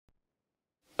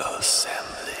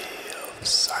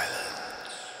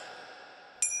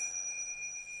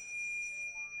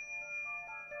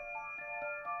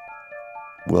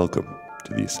Welcome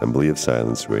to the Assembly of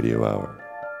Silence Radio Hour.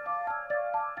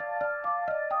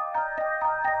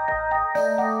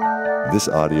 This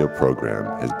audio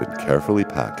program has been carefully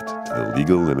packed to the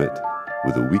legal limit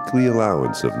with a weekly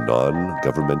allowance of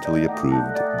non-governmentally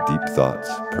approved deep thoughts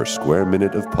per square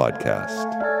minute of podcast.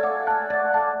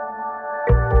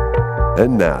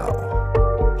 And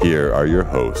now, here are your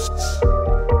hosts,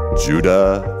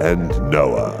 Judah and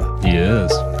Noah.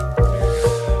 Yes.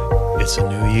 It's a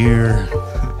new year.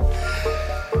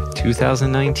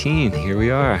 2019, here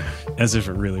we are. As if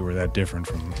it really were that different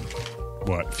from,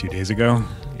 what, a few days ago?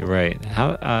 You're right.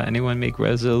 How anyone make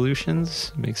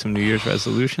resolutions? Make some New Year's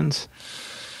resolutions?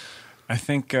 I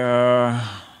think, what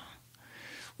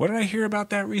did I hear about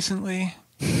that recently?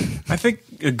 I think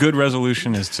a good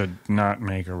resolution is to not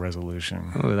make a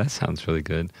resolution. Oh, that sounds really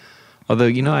good. Although,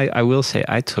 I will say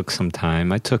I took some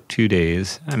time. I took 2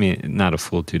 days. I mean, not a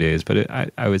full 2 days, but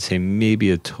I would say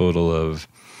maybe a total of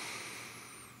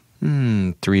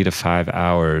 3 to 5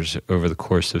 hours over the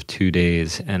course of 2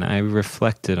 days. And I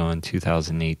reflected on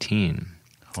 2018.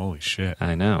 Holy shit.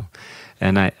 I know.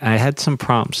 And I had some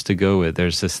prompts to go with.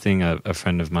 There's this thing a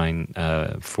friend of mine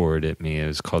forwarded me. It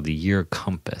was called the Year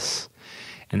Compass.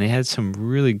 And they had some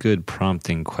really good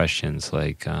prompting questions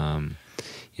like,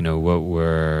 what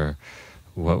were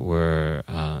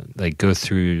like go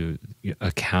through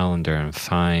a calendar and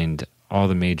find all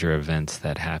the major events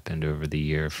that happened over the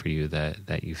year for you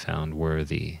that you found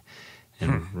worthy,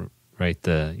 and write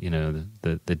the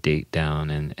date down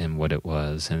and what it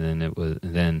was, and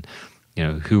then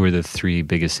who were the 3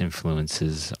 biggest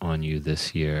influences on you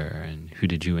this year, and who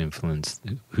did you influence?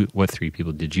 What 3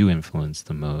 people did you influence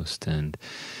the most? And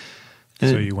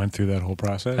so you went through that whole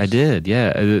process? I did,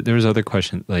 yeah. There was other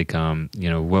questions like,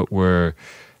 what were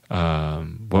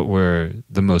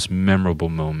the most memorable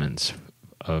moments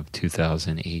of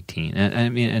 2018?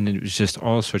 And it was just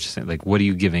all sorts of things. Like, what are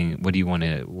you giving? What do you want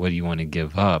to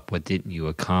give up? What didn't you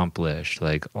accomplish?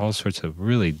 Like all sorts of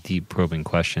really deep, probing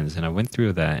questions. And I went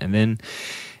through that, and then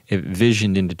it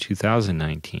visioned into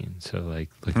 2019. So like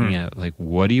looking at like,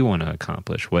 what do you want to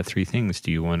accomplish? What 3 things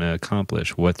do you want to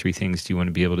accomplish? What 3 things do you want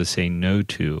to be able to say no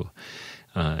to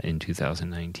in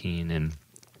 2019? And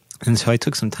so I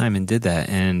took some time and did that.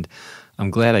 And I'm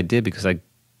glad I did, because I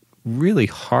really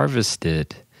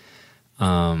harvested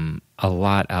a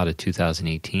lot out of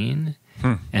 2018.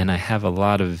 And I have a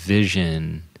lot of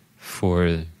vision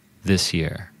for this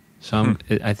year. So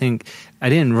I think I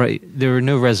didn't write, there were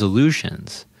no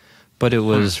resolutions, but it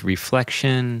was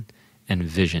reflection and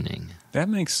visioning. That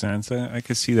makes sense. I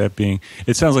could see that being...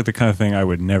 It sounds like the kind of thing I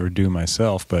would never do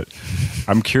myself, but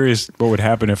I'm curious what would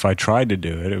happen if I tried to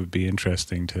do it. It would be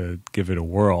interesting to give it a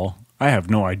whirl. I have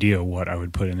no idea what I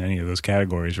would put in any of those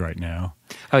categories right now.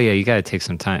 Oh, yeah, you got to take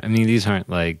some time. I mean, these aren't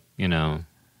like, I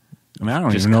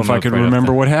don't even know if I could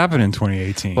remember what happened in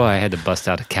 2018. Well, I had to bust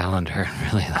out a calendar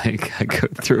and really I go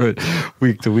through it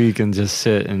week to week and just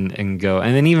sit and go.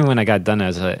 And then even when I got done,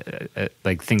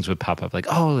 like things would pop up like,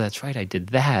 oh, that's right, I did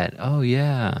that. Oh,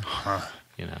 yeah.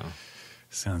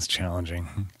 Sounds challenging.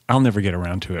 I'll never get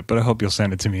around to it, but I hope you'll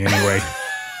send it to me anyway.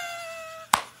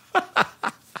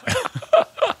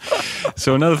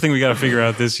 So another thing we got to figure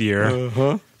out this year,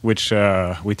 which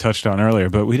we touched on earlier,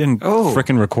 but we didn't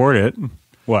frickin' record it.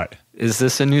 What? Is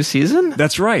this a new season?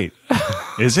 That's right.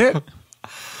 Is it?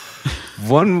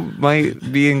 One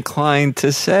might be inclined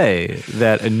to say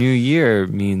that a new year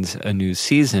means a new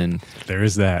season. There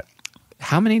is that.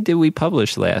 How many did we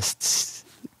publish last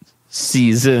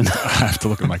season? I have to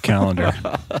look at my calendar.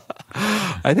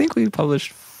 I think we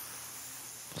published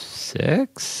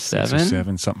 6, 7? 6 or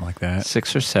 7, something like that.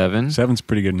 6 or 7. 7's a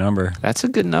pretty good number. That's a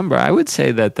good number. I would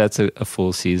say that's a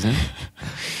full season.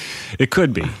 It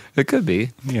could be. It could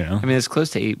be. I mean, it's close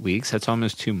to 8 weeks. That's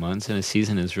almost 2 months, and a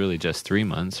season is really just 3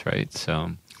 months, right?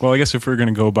 So, well, I guess if we're going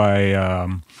to go by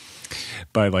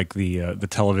like the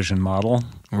television model,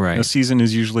 right? A season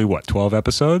is usually what, 12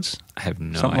 episodes? I have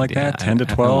no something idea. Like that, 10 to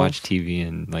 12. I haven't watched TV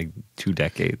in like 2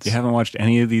 decades. You haven't watched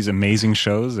any of these amazing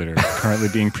shows that are currently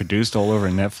being produced all over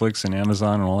Netflix and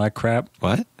Amazon and all that crap?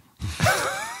 What?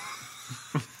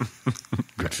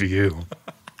 Good for you.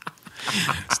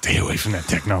 Stay away from that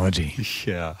technology.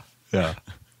 Yeah.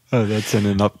 Oh, that's in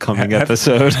an upcoming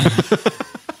episode.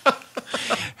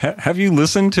 Have you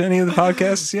listened to any of the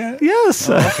podcasts yet? Yes.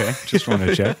 Oh, okay. Just wanted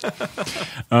to check.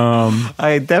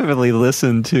 I definitely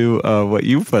listened to what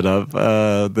you put up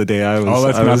the day I was. Oh,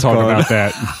 let's not talk about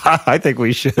that. I think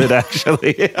we should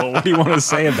actually. Well, what do you want to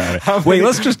say about it? Wait,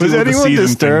 let's just do was the anyone season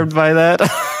disturbed thing. by that?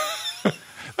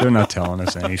 They're not telling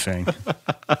us anything.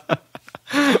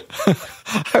 I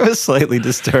was slightly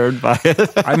disturbed by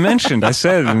it. I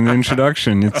said in the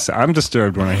introduction, I'm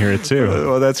disturbed when I hear it too.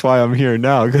 Well, that's why I'm here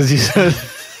now, because you said...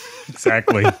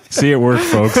 Exactly. See it work,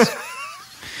 folks.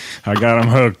 I got him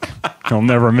hooked. He'll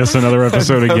never miss another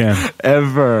episode again.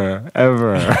 Ever.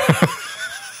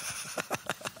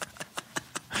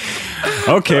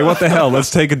 Okay, what the hell?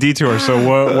 Let's take a detour. So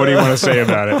what do you want to say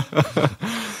about it?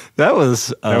 That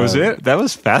was it? That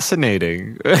was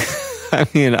fascinating. I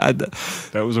mean,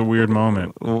 that was a weird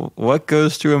moment. What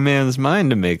goes through a man's mind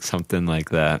to make something like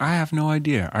that? I have no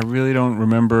idea. I really don't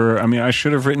remember. I mean, I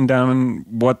should have written down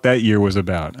what that year was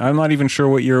about. I'm not even sure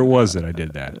what year it was that I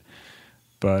did that.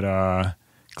 But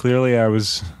clearly I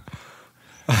was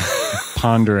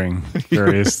pondering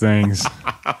various things.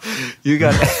 You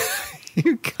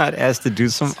got asked to do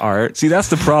some art. See, that's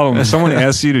the problem. If someone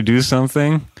asks you to do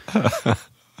something,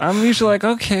 I'm usually like,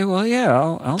 okay, well, yeah,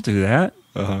 I'll do that.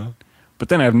 Uh-huh. But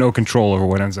then I have no control over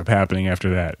what ends up happening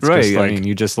after that. It's right. just like, I mean,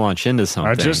 you just launch into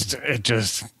something. It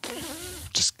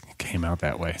just came out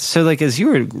that way. So, like, as you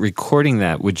were recording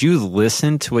that, would you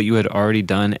listen to what you had already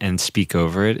done and speak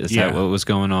over it? Is that what was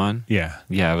going on? Yeah.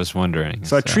 Yeah, I was wondering.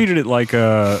 So I treated it like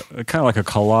kind of like a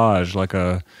collage, like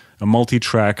a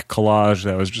multi-track collage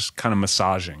that was just kind of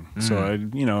massaging. So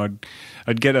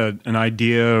I'd get an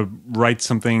idea, write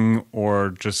something, or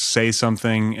just say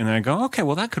something, and then I'd go, okay,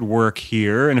 well, that could work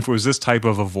here. And if it was this type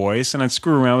of a voice, and I'd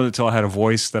screw around with it till I had a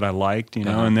voice that I liked,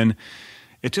 and then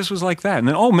it just was like that. And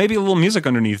then, maybe a little music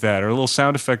underneath that, or a little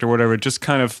sound effect or whatever. It just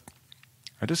kind of,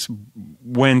 I just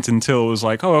went until it was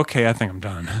like, oh, okay, I think I'm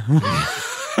done.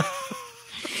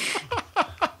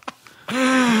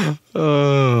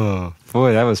 Oh,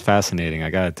 boy, that was fascinating, I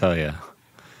got to tell you.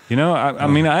 I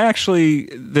mean, I actually,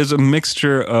 there's a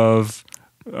mixture of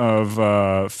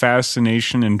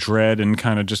fascination and dread and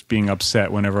kind of just being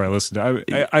upset whenever I listened to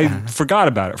it. I forgot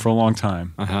about it for a long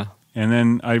time. Uh-huh. And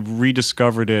then I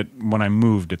rediscovered it when I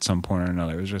moved at some point or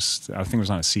another. It was just, I think it was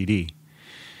on a CD.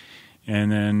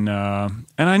 And then, and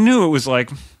I knew it was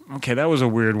like, okay, that was a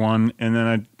weird one. And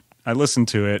then I listened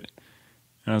to it,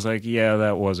 and I was like, yeah,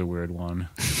 that was a weird one.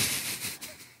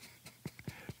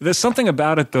 There's something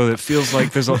about it, though, that feels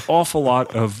like there's an awful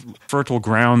lot of fertile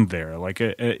ground there, like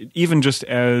even just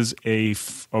as a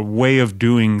way of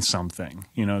doing something,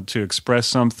 to express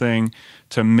something,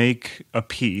 to make a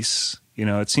piece.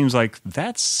 It seems like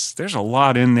there's a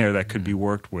lot in there that could be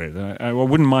worked with. I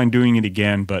wouldn't mind doing it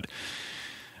again, but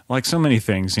like so many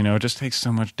things, it just takes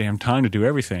so much damn time to do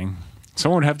everything.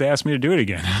 Someone would have to ask me to do it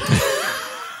again.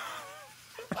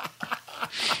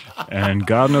 And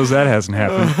God knows that hasn't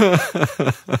happened.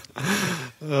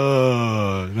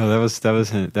 Oh no, that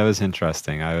was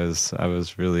interesting. I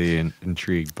was really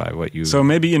intrigued by what you. So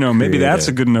maybe maybe that's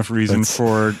a good enough reason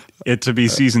for it to be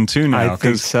season 2 now. I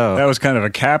think so. That was kind of a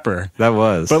capper. That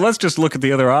was. But let's just look at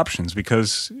the other options,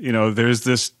 because there's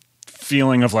this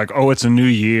feeling of like, oh, it's a new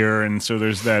year, and so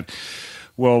there's that.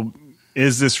 Well,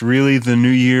 is this really the new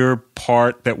year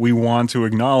part that we want to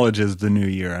acknowledge as the new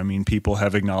year? I mean, people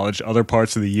have acknowledged other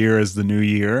parts of the year as the new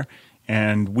year,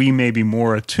 and we may be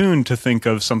more attuned to think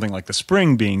of something like the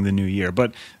spring being the new year.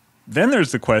 But then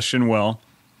there's the question, well,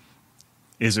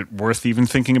 is it worth even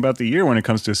thinking about the year when it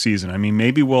comes to a season? I mean,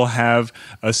 maybe we'll have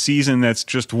a season that's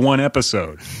just one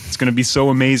episode. It's going to be so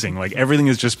amazing. Like, everything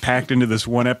is just packed into this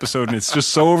one episode, and it's just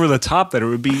so over the top that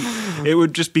it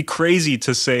would just be crazy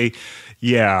to say,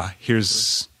 yeah,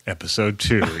 here's episode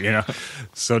 2,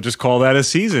 So just call that a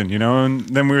season, And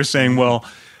then we were saying, well,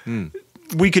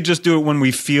 we could just do it when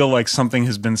we feel like something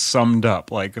has been summed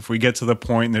up. Like if we get to the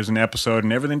point and there's an episode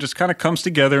and everything just kind of comes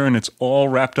together and it's all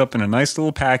wrapped up in a nice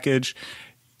little package,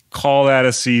 call that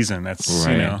a season. That's,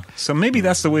 right. So maybe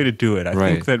that's the way to do it. I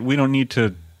think that we don't need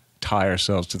to tie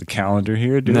ourselves to the calendar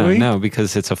here, do we? No,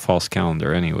 because it's a false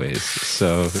calendar anyways.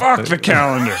 So fuck the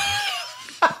calendar.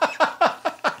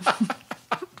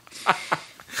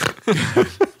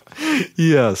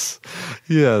 Yes,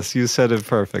 you said it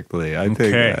perfectly. I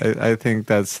think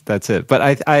that's it. But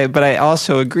I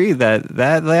also agree that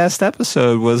last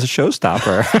episode was a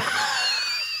showstopper.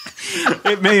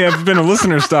 It may have been a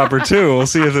listener stopper too. We'll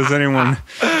see if there's anyone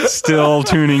still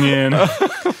tuning in.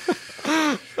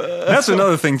 That's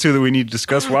another thing too that we need to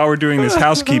discuss while we're doing this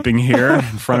housekeeping here in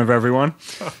front of everyone,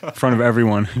 in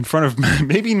front of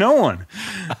maybe no one.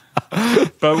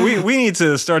 But we need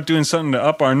to start doing something to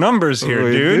up our numbers here,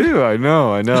 dude. We do. I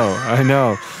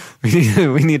know.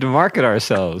 We need to market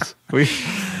ourselves.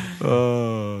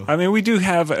 I mean, we do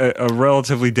have a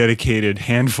relatively dedicated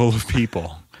handful of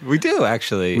people. We do,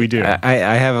 actually. We do. I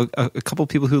have a couple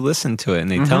people who listen to it, and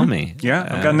they tell me. Yeah,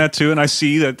 I've gotten that too, and I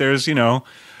see that there's,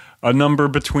 a number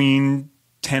between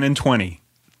 10 and 20,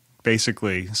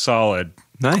 basically, solid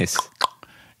Nice.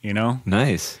 You know?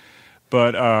 Nice.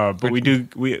 But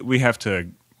we have to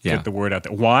get the word out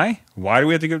there. Why? Why do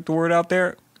we have to get the word out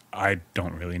there? I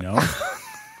don't really know.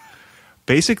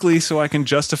 Basically, so I can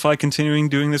justify continuing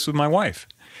doing this with my wife.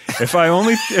 If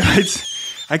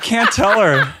I can't tell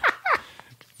her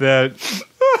that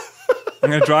I'm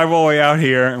going to drive all the way out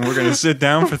here and we're going to sit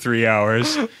down for 3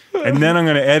 hours and then I'm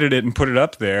going to edit it and put it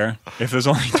up there if there's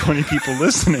only 20 people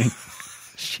listening.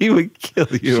 She would kill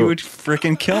you. She would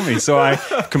freaking kill me. So I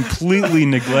completely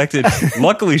neglected.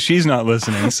 Luckily, she's not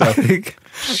listening, so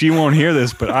she won't hear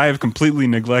this, but I have completely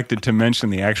neglected to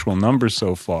mention the actual numbers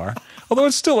so far. Although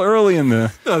it's still early in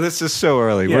the... No, this is so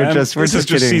early. Yeah, We're just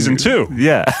getting, season 2.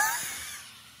 Yeah.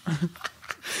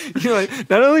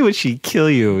 Not only would she kill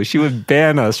you, she would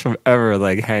ban us from ever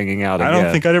hanging out again. I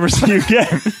don't think I'd ever see you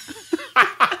again.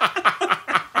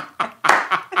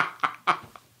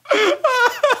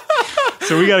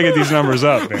 So we got to get these numbers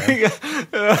up, man.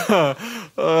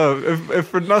 If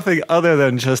for nothing other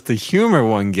than just the humor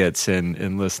one gets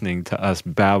in listening to us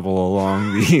babble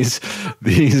along these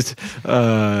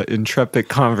intrepid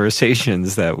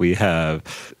conversations that we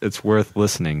have, it's worth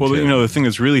listening to. Well, the thing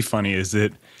that's really funny is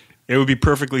that it would be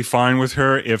perfectly fine with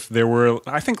her if there were,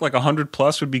 I think 100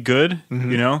 plus would be good,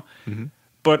 Mm-hmm.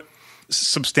 But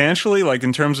substantially,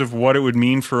 in terms of what it would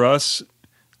mean for us,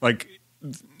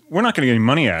 we're not going to get any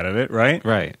money out of it, right?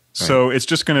 Right. So it's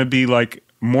just going to be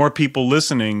more people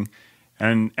listening,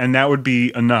 and that would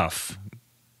be enough,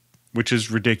 which is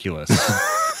ridiculous.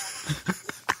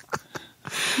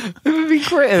 It would be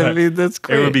great. I mean, that's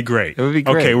great. It would be great. It would be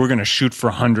great. Okay, we're going to shoot for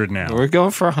 100 now. We're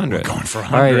going for 100. We're going for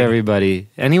 100. All right, everybody.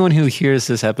 Anyone who hears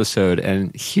this episode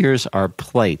and hears our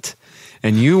plight,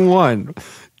 and you want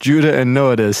Judah and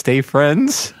Noah to stay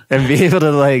friends and be able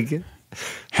to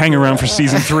hang around for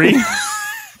season 3.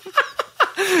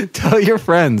 Tell your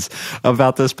friends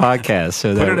about this podcast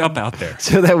so put it up out there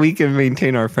so that we can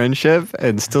maintain our friendship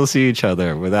and still see each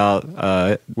other without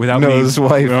Noah's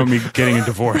wife. Without me getting a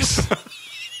divorce.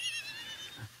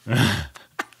 But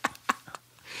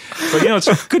it's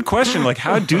a good question.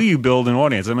 How do you build an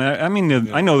audience? I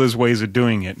mean, I know there's ways of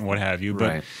doing it and what have you, but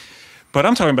right. But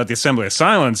I'm talking about the Assembly of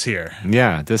Silence here.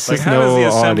 Yeah, this is how no does the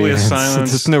Assembly audience. of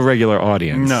Silence? This is no regular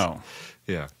audience. No.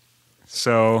 Yeah.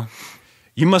 So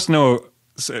you must know.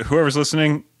 Whoever's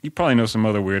listening, you probably know some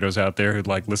other weirdos out there who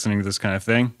like listening to this kind of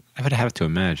thing. I would have to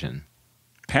imagine.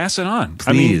 Pass it on.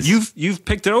 Please. I mean, you've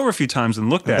picked it over a few times and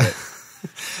looked at it.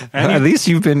 And at least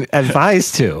you've been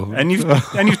advised to. And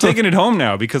you've taken it home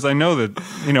now, because I know that,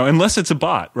 unless it's a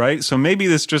bot, right? So maybe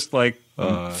it's just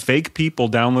fake people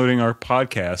downloading our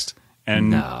podcast and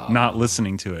not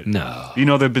listening to it. No.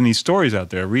 There've been these stories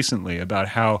out there recently about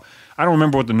how, I don't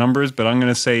remember what the number is, but I'm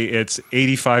going to say it's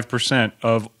 85%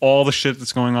 of all the shit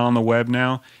that's going on the web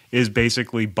now is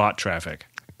basically bot traffic.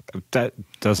 That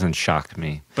doesn't shock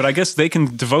me. But I guess they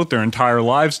can devote their entire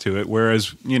lives to it,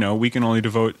 whereas, we can only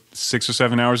devote 6 or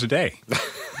 7 hours a day.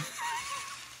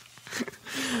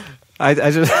 I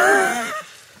just...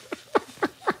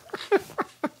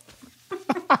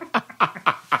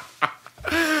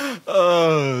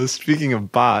 Oh, speaking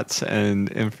of bots and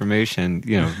information,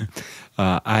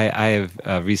 I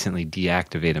have recently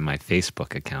deactivated my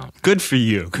Facebook account. Good for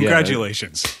you.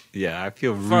 Congratulations. Yeah, I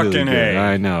feel really Fucking good. A.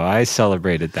 I know. I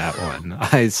celebrated that one.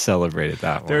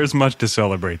 There's much to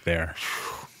celebrate there.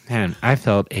 Man, I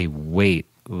felt a weight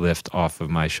lift off of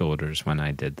my shoulders when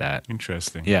I did that.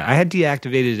 Interesting. Yeah, I had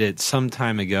deactivated it some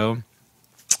time ago.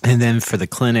 And then for the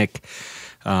clinic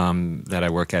that I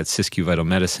work at, Siskiyou Vital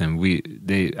Medicine,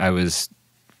 I was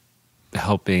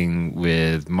helping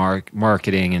with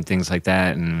marketing and things like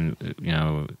that, and it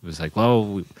was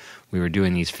we were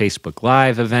doing these Facebook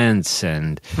Live events,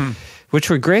 and which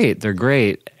were great. They're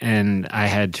great, and I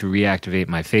had to reactivate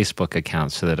my Facebook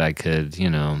account so that I could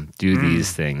do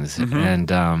these things, and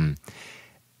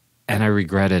I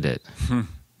regretted it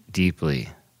deeply,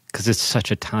 because it's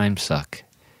such a time suck.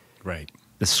 Right.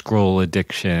 The scroll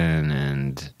addiction,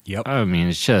 and yep. I mean,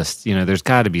 it's just, there's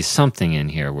got to be something in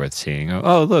here worth seeing.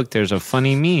 Oh, look, there's a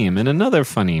funny meme and another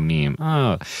funny meme.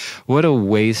 Oh, what a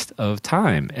waste of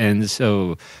time. And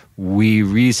so we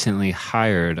recently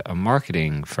hired a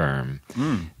marketing firm.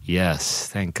 Yes,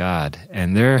 thank God.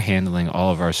 And they're handling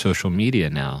all of our social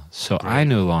media now. So Right. I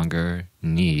no longer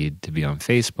need to be on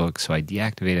Facebook, so I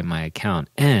deactivated my account.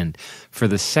 And for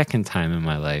the second time in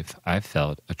my life, I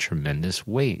felt a tremendous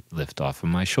weight lift off of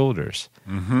my shoulders.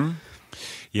 Mm-hmm.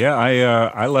 Yeah,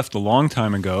 I left a long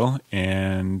time ago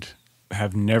and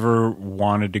have never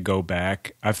wanted to go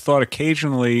back. I've thought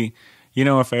occasionally,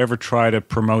 if I ever try to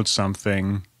promote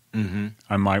something,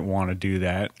 I might want to do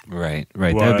that. Right.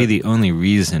 That would be the only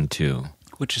reason to.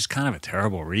 which is kind of a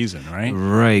terrible reason, right?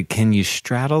 Right. Can you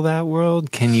straddle that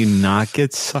world? Can you not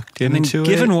get sucked into it?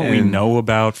 Given what we know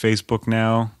about Facebook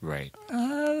now, right.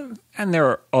 and there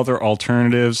are other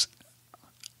alternatives,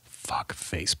 fuck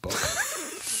Facebook.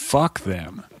 Fuck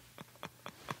them.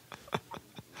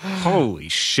 Holy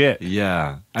shit.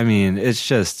 Yeah. I mean, it's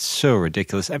just so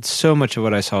ridiculous. So much of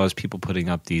what I saw was people putting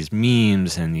up these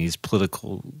memes and these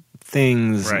political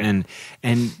things, right.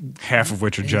 and half of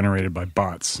which are generated by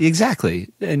bots. Exactly.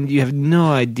 And you have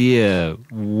no idea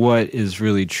what is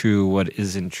really true, what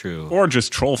isn't true. Or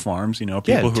just troll farms,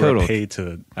 people who are paid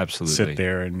to sit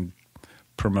there and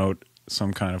promote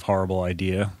some kind of horrible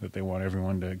idea that they want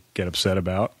everyone to get upset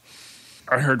about.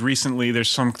 I heard recently there's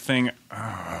something,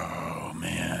 oh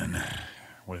man,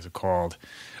 what is it called?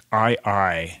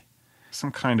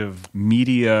 Some kind of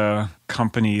media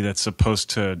company that's supposed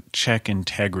to check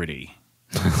integrity,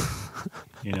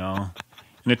 And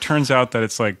it turns out that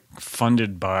it's like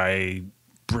funded by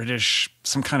British,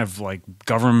 some kind of like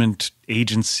government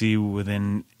agency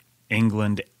within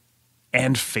England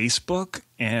and Facebook.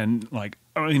 And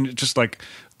just like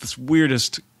this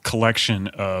weirdest collection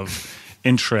of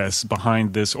interests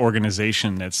behind this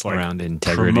organization that's like around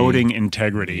integrity. Promoting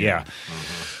integrity. Yeah.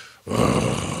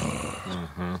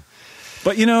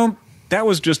 But that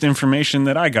was just information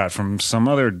that I got from some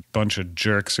other bunch of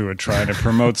jerks who are trying to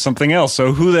promote something else.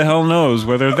 So who the hell knows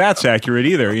whether that's accurate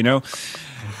either?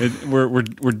 We're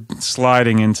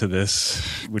sliding into this,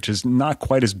 which is not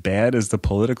quite as bad as the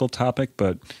political topic,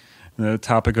 but the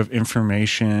topic of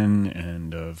information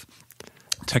and of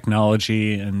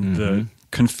technology and the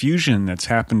confusion that's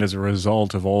happened as a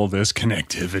result of all this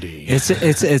connectivity.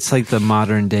 It's like the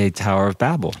modern day Tower of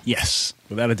Babel. Yes,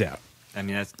 without a doubt. I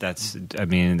mean,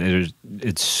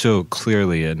 it's so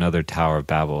clearly another Tower of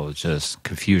Babel. It's just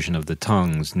confusion of the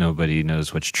tongues. Nobody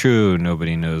knows what's true.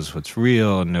 Nobody knows what's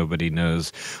real. Nobody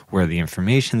knows where the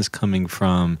information's coming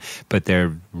from. But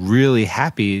they're really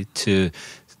happy to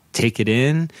take it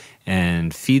in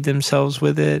and feed themselves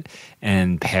with it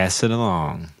and pass it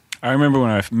along. I remember when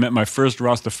I met my first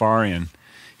Rastafarian,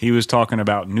 he was talking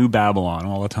about New Babylon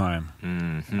all the time.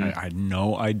 Mm-hmm. I had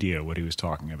no idea what he was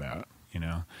talking about,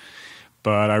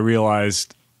 But I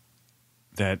realized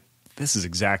that this is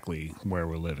exactly where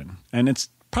we're living. And it's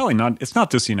probably not, it's not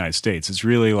just the United States. It's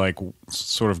really like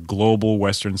sort of global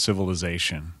Western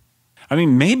civilization. I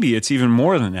mean, maybe it's even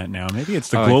more than that now. Maybe it's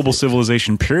the global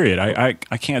civilization period.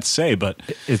 I can't say, but...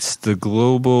 It's the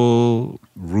global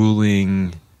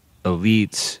ruling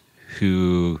elites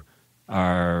who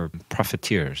are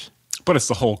profiteers. But it's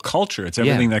the whole culture. It's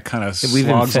everything that kind of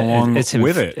slogs along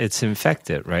with it. It's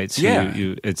infected, right? So yeah.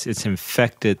 It's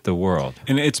infected the world.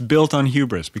 And it's built on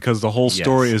hubris because the whole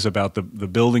story is about the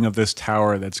building of this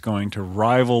tower that's going to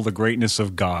rival the greatness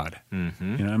of God.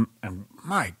 Mm-hmm. And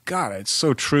my God, it's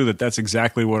so true that that's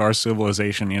exactly what our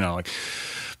civilization, like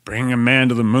bring a man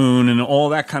to the moon and all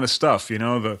that kind of stuff,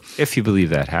 If you believe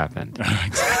that happened.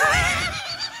 Exactly.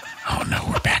 Oh no,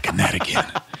 we're back in that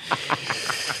again.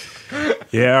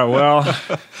 Yeah, well...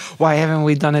 Why haven't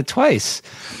we done it twice?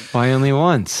 Why only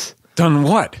once? Done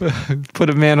what? Put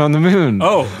a man on the moon.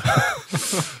 Oh.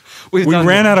 we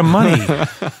ran out of money.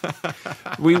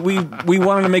 we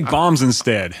wanted to make bombs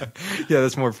instead. Yeah,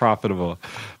 that's more profitable.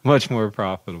 Much more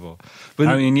profitable. But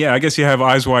I guess you have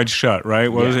Eyes Wide Shut, right?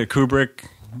 What was it? Kubrick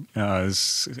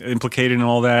is implicated in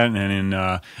all that.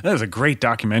 And there's a great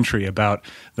documentary about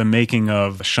the making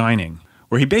of Shining,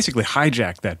 where he basically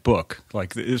hijacked that book.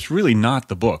 Like, it's really not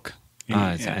the book.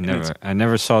 I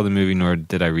never saw the movie, nor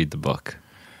did I read the book.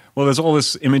 Well, there's all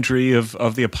this imagery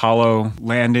of the Apollo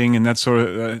landing, and that sort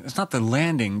of it's not the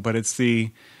landing, but it's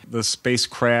the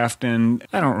spacecraft, and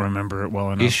I don't remember it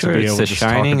well enough to be able to just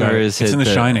talk about it. It's in The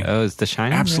Shining. Oh, it's The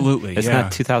Shining? Absolutely, It's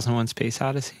not 2001 Space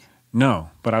Odyssey? No,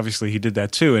 but obviously he did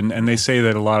that too. And they say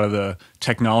that a lot of the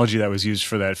technology that was used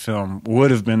for that film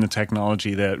would have been the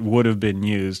technology that would have been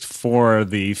used for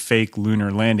the fake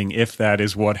lunar landing if that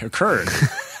is what occurred.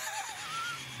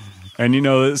 And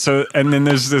and then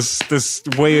there's this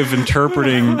way of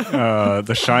interpreting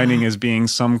The Shining as being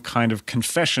some kind of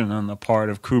confession on the part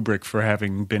of Kubrick for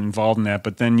having been involved in that.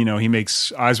 But then, he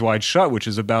makes Eyes Wide Shut, which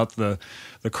is about the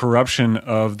corruption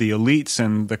of the elites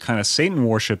and the kind of Satan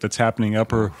worship that's happening in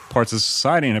upper parts of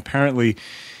society. And apparently,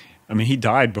 he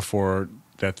died before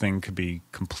that thing could be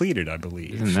completed, I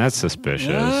believe. Isn't that suspicious?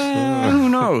 Who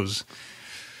knows?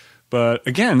 But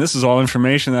again, this is all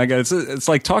information that I got. It's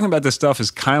like talking about this stuff is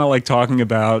kind of like talking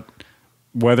about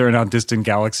whether or not distant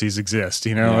galaxies exist.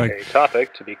 Like a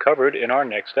topic to be covered in our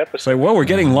next episode. It's like, well, we're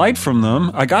getting light from them.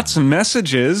 I got some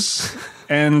messages,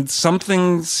 and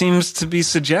something seems to be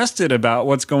suggested about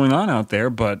what's going on out there.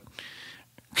 But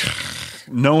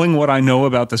knowing what I know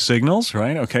about the signals,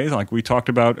 right? Okay, like we talked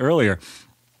about earlier.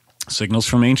 Signals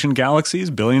from ancient galaxies,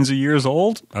 billions of years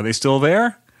old. Are they still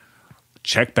there?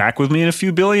 Check back with me in a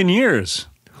few billion years.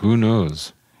 Who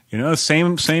knows? You know,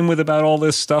 same with about all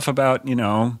this stuff about, you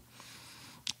know,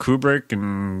 Kubrick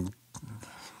and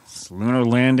lunar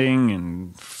landing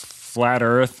and flat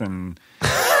Earth and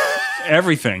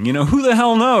everything. You know, who the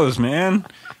hell knows, man?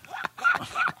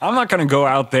 I'm not going to go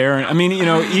out there. I mean, you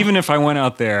know, even if I went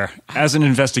out there as an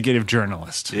investigative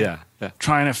journalist,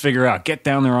 trying to figure out, get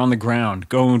down there on the ground,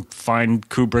 go and find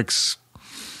Kubrick's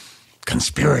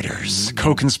conspirators,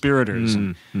 co-conspirators.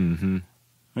 Mm-hmm.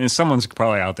 I mean, someone's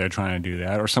probably out there trying to do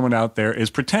that, or someone out there is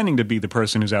pretending to be the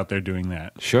person who's out there doing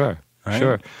that. Sure, right?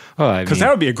 Sure. Well, because that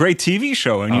would be a great TV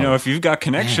show. And, you know, if you've got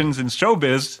connections in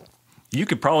showbiz, you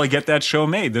could probably get that show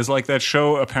made. There's like that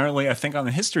show, apparently, I think on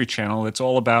the History Channel, it's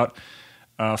all about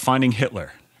finding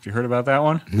Hitler. Have you heard about that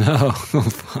one? No.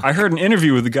 I heard an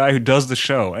interview with the guy who does the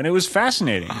show, and it was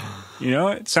fascinating. You know,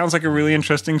 it sounds like a really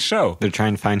interesting show. They're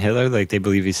trying to find Hitler? Like they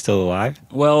believe he's still alive?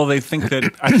 Well, they think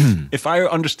that, if I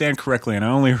understand correctly, and I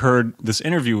only heard this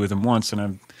interview with him once, and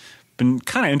I've been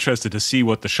kind of interested to see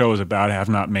what the show is about. I have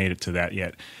not made it to that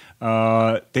yet.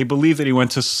 They believe that he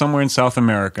went to somewhere in South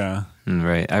America.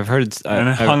 Right. I've heard... and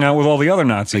hung out with all the other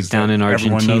Nazis. Like down in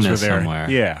Argentina somewhere.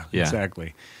 Yeah,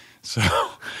 exactly. So,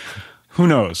 who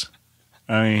knows?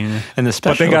 I mean, and the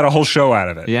special, but they got a whole show out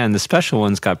of it. Yeah, and the special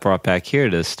ones got brought back here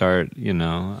to start, you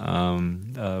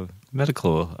know,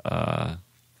 medical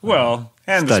well,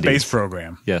 and studies. The space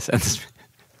program. Yes. And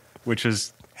which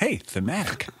is, hey,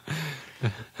 thematic.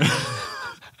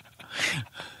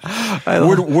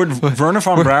 Would Werner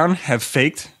von Braun have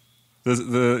faked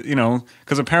the you know,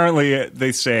 because apparently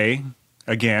they say,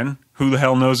 again, who the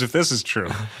hell knows if this is true,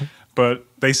 but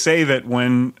they say that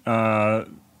when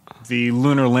the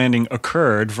lunar landing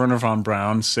occurred, Werner von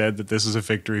Braun said that this is a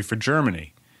victory for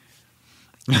Germany.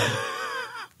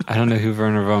 I don't know who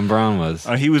Werner von Braun was.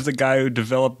 He was the guy who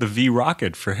developed the V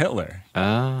rocket for Hitler.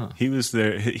 Oh. He was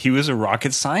a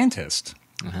rocket scientist.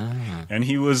 Oh. And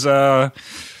he was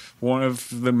one of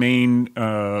the main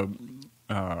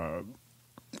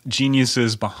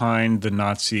geniuses behind the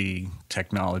Nazi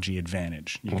technology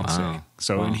advantage, you could say.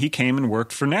 So and he came and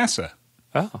worked for NASA.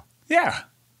 Oh. Yeah.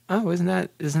 Oh, isn't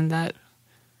that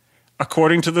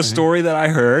according to the story that I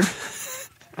heard,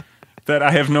 that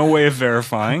I have no way of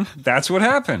verifying, that's what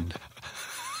happened.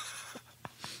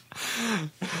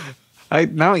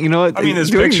 Now you know what I mean.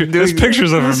 There's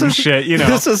pictures of him and shit. You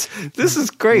know, this is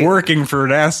great. Working for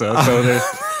NASA, so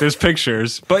there's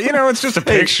pictures. But you know, it's just a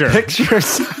picture. Hey,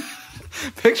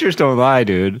 pictures don't lie,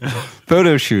 dude.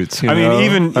 Photo shoots. I mean,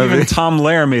 even Tom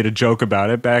Lehrer made a joke about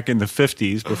it back in the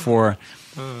 50s before.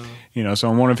 You know, so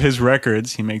on one of his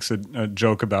records, he makes a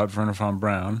joke about Werner von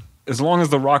Braun. As long as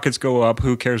the rockets go up,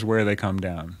 who cares where they come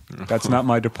down? That's not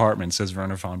my department, says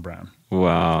Werner von Braun.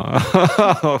 Wow.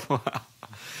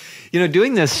 You know,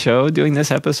 doing this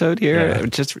episode here,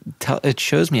 it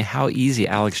shows me how easy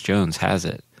Alex Jones has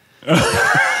it.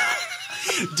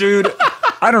 Dude,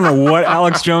 I don't know what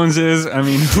Alex Jones is. I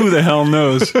mean, who the hell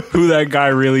knows who that guy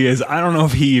really is? I don't know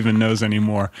if he even knows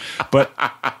anymore. But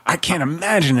I can't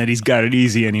imagine that he's got it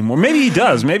easy anymore. Maybe he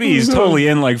does. Maybe he's totally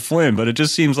in like Flynn, but it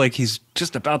just seems like he's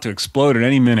just about to explode at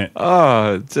any minute.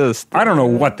 Oh, I don't know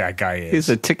what that guy is. He's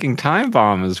a ticking time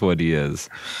bomb is what he is.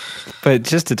 But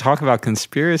just to talk about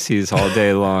conspiracies all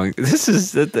day long,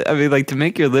 to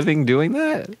make your living doing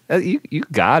that, you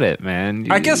got it,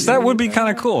 man. I guess that would be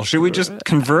kind of cool. Should we just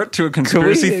convert to a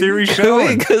conspiracy theory show?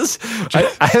 Because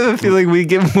I have a feeling we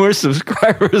get more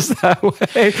subscribers that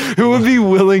way who would be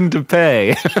willing to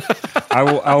pay.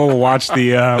 I will watch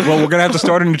the, we're going to have to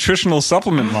start a nutritional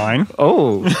supplement line.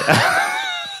 Oh.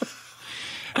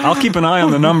 I'll keep an eye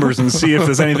on the numbers and see if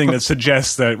there's anything that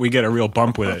suggests that we get a real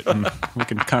bump with it. And we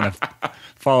can kind of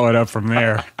follow it up from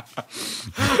there.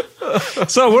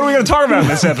 So what are we going to talk about in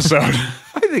this episode?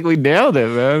 I think we nailed it,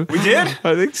 man. We did?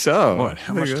 I think so. What?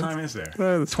 How much time is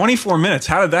there? 24 minutes.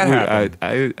 How did that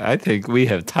happen? I think we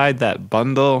have tied that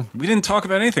bundle. We didn't talk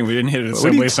about anything. We didn't hit a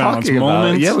Subway Silence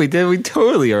moment. Yeah, we did. We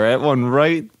totally are at one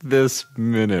right this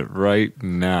minute, right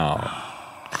now.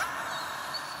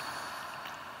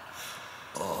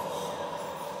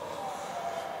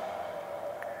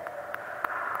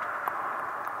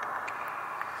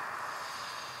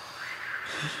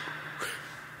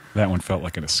 That one felt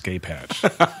like an escape hatch.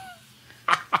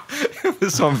 It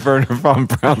was on Werner von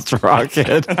Braun's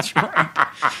rocket. That's right.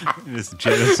 Just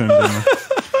jettisoned him.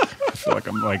 I feel like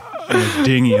I'm like in a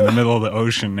dinghy in the middle of the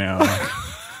ocean now,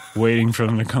 waiting for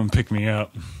them to come pick me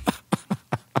up.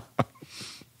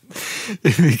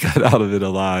 If we got out of it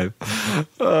alive.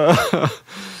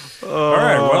 All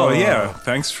right. Well, yeah.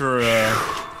 Thanks for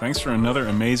another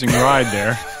amazing ride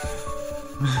there.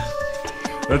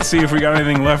 Let's see if we got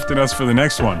anything left in us for the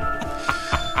next one.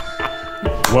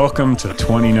 Welcome to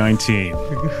 2019.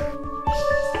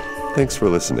 Thanks for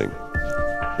listening.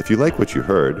 If you like what you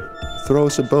heard, throw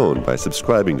us a bone by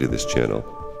subscribing to this channel,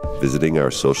 visiting our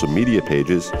social media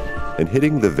pages, and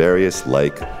hitting the various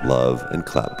like, love, and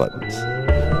clap buttons.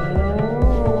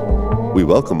 We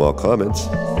welcome all comments,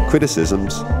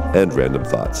 criticisms, and random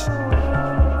thoughts.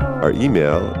 Our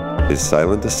email is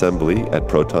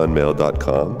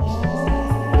silentassembly@protonmail.com.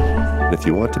 And if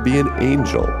you want to be an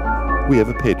angel, we have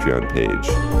a Patreon page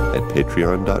at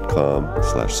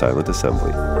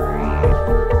patreon.com/silentassembly.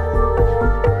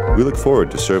 We look forward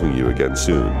to serving you again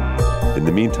soon. In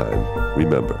the meantime,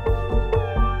 remember,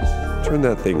 turn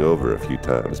that thing over a few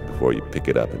times before you pick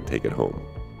it up and take it home.